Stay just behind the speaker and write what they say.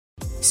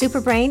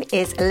Superbrain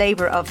is a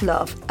labour of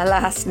love.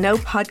 Alas, no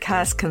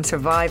podcast can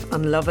survive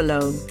on love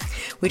alone.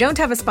 We don't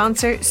have a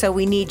sponsor, so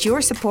we need your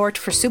support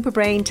for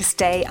Superbrain to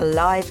stay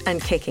alive and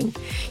kicking.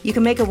 You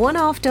can make a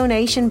one-off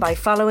donation by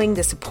following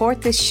the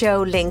Support This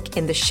Show link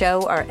in the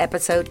show or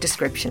episode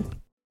description.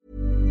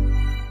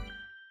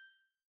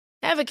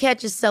 Ever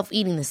catch yourself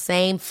eating the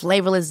same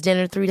flavourless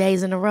dinner 3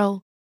 days in a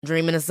row?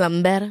 Dreaming of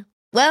something better?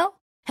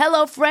 Well,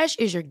 HelloFresh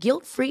is your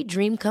guilt-free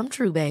dream come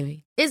true,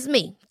 baby. It's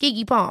me,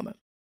 Keke Palmer.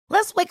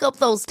 Let's wake up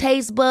those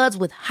taste buds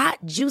with hot,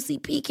 juicy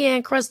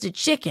pecan-crusted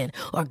chicken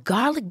or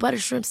garlic butter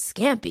shrimp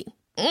scampi.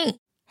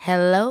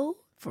 Hello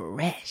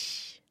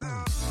Fresh.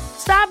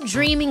 Stop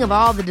dreaming of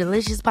all the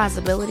delicious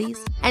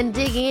possibilities and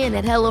dig in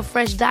at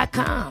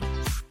HelloFresh.com.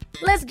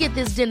 Let's get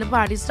this dinner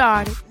party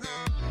started.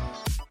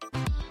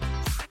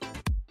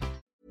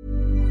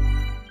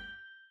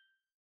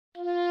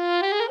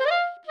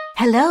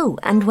 Hello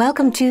and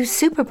welcome to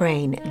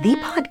Superbrain, the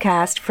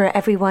podcast for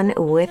everyone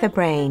with a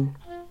brain.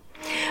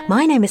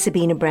 My name is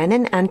Sabina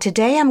Brennan, and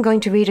today I'm going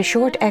to read a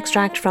short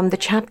extract from the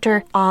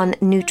chapter on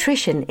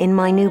nutrition in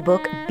my new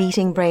book,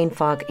 Beating Brain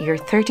Fog, Your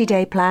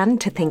 30-Day Plan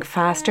to Think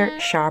Faster,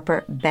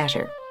 Sharper,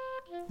 Better.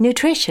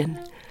 Nutrition.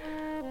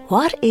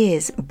 What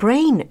is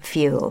brain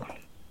fuel?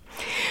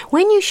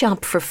 When you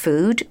shop for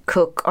food,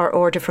 cook or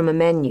order from a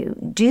menu,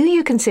 do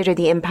you consider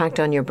the impact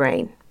on your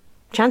brain?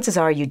 Chances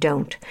are you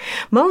don't.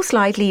 Most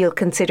likely you'll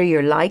consider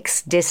your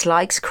likes,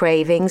 dislikes,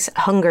 cravings,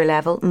 hunger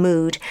level,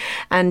 mood,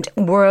 and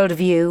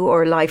worldview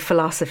or life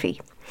philosophy.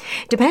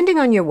 Depending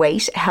on your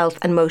weight, health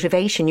and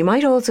motivation, you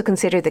might also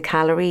consider the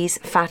calories,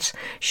 fat,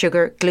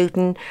 sugar,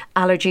 gluten,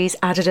 allergies,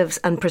 additives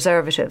and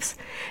preservatives.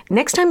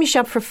 Next time you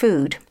shop for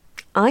food,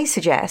 I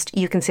suggest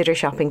you consider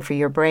shopping for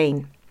your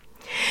brain.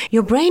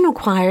 Your brain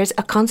requires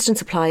a constant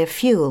supply of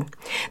fuel.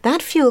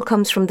 That fuel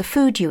comes from the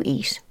food you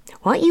eat.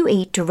 What you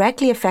eat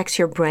directly affects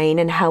your brain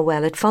and how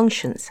well it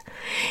functions.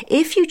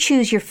 If you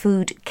choose your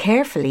food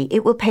carefully,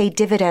 it will pay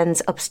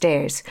dividends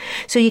upstairs,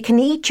 so you can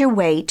eat your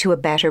way to a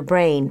better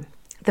brain.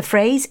 The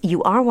phrase,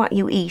 "you are what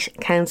you eat,"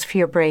 counts for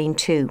your brain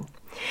too.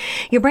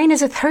 Your brain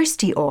is a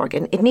thirsty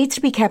organ. It needs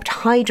to be kept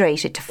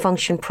hydrated to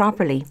function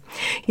properly.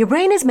 Your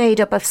brain is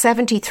made up of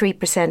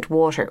 73%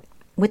 water,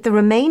 with the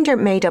remainder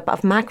made up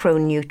of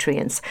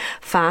macronutrients,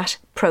 fat,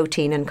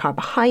 protein and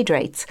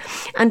carbohydrates,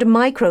 and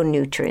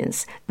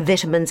micronutrients,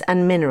 vitamins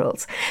and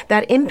minerals,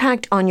 that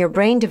impact on your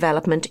brain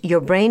development, your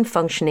brain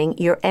functioning,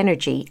 your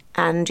energy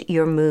and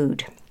your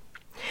mood.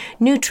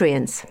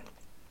 Nutrients.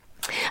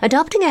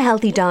 Adopting a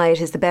healthy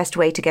diet is the best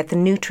way to get the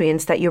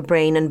nutrients that your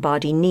brain and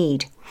body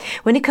need.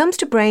 When it comes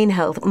to brain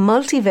health,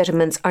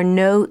 multivitamins are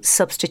no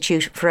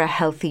substitute for a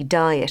healthy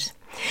diet.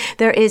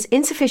 There is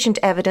insufficient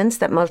evidence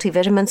that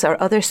multivitamins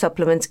or other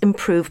supplements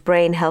improve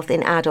brain health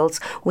in adults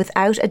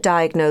without a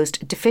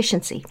diagnosed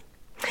deficiency.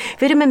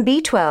 Vitamin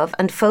B12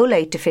 and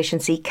folate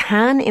deficiency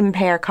can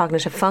impair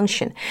cognitive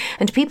function,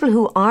 and people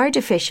who are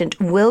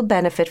deficient will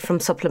benefit from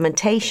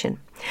supplementation.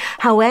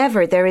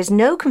 However, there is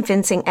no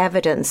convincing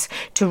evidence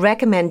to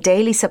recommend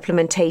daily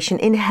supplementation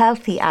in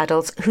healthy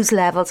adults whose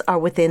levels are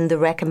within the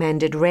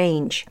recommended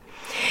range.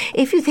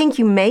 If you think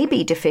you may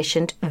be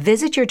deficient,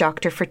 visit your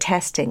doctor for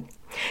testing.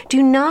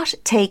 Do not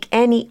take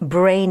any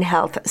brain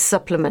health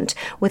supplement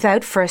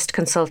without first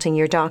consulting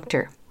your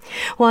doctor.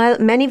 While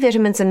many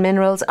vitamins and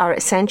minerals are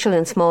essential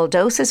in small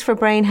doses for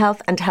brain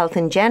health and health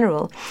in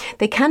general,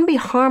 they can be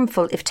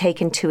harmful if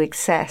taken to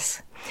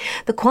excess.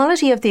 The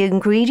quality of the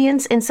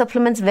ingredients in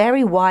supplements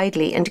vary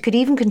widely and could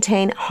even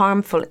contain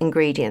harmful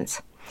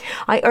ingredients.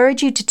 I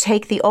urge you to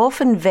take the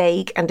often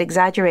vague and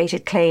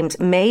exaggerated claims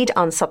made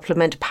on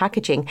supplement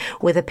packaging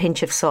with a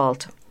pinch of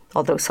salt.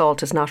 Although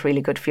salt is not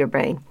really good for your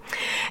brain.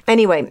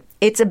 Anyway,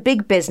 it's a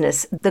big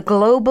business. The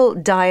global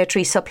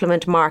dietary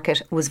supplement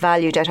market was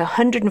valued at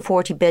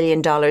 $140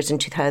 billion in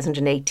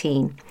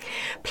 2018.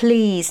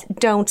 Please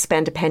don't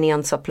spend a penny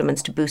on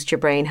supplements to boost your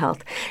brain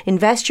health.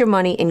 Invest your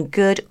money in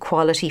good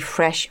quality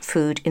fresh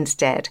food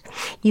instead.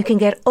 You can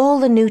get all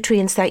the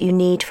nutrients that you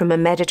need from a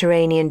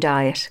Mediterranean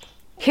diet.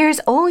 Here's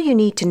all you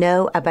need to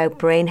know about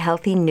brain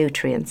healthy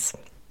nutrients.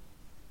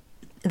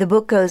 The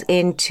book goes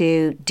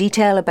into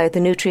detail about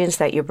the nutrients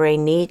that your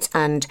brain needs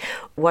and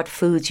what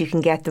foods you can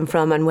get them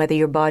from and whether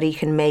your body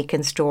can make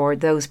and store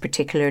those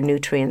particular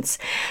nutrients.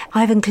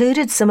 I've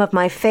included some of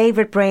my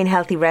favourite brain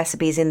healthy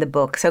recipes in the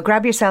book, so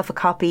grab yourself a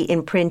copy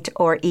in print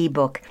or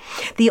ebook.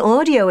 The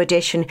audio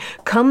edition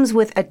comes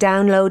with a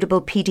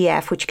downloadable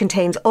PDF which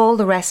contains all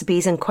the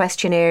recipes and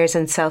questionnaires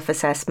and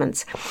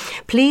self-assessments.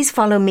 Please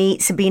follow me,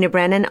 Sabina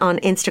Brennan, on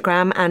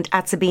Instagram and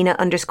at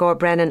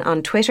Sabina_Brennan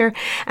on Twitter,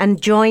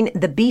 and join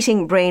the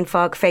Beating Brain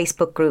Fog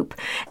Facebook group.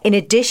 In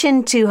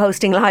addition to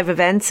hosting live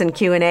events and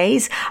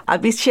Q&As, I'll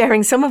be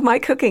sharing some of my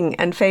cooking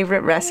and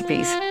favourite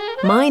recipes.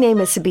 My name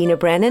is Sabina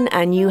Brennan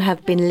and you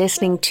have been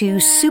listening to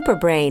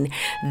Superbrain,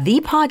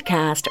 the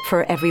podcast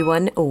for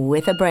everyone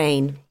with a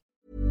brain.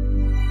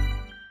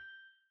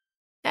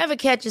 Ever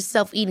catch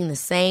yourself eating the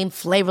same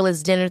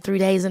flavourless dinner 3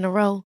 days in a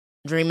row?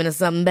 Dreaming of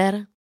something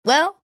better?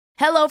 Well,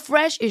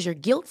 HelloFresh is your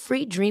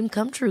guilt-free dream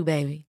come true,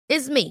 baby.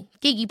 It's me,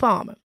 Keke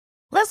Palmer.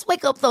 Let's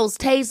wake up those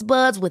taste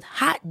buds with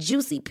hot,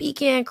 juicy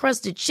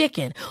pecan-crusted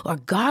chicken or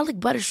garlic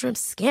butter shrimp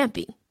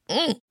scampi.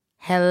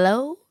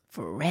 Hello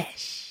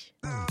Fresh.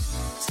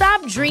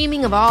 Stop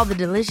dreaming of all the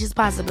delicious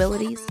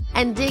possibilities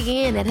and dig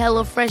in at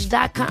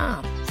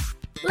HelloFresh.com.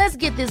 Let's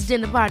get this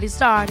dinner party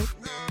started.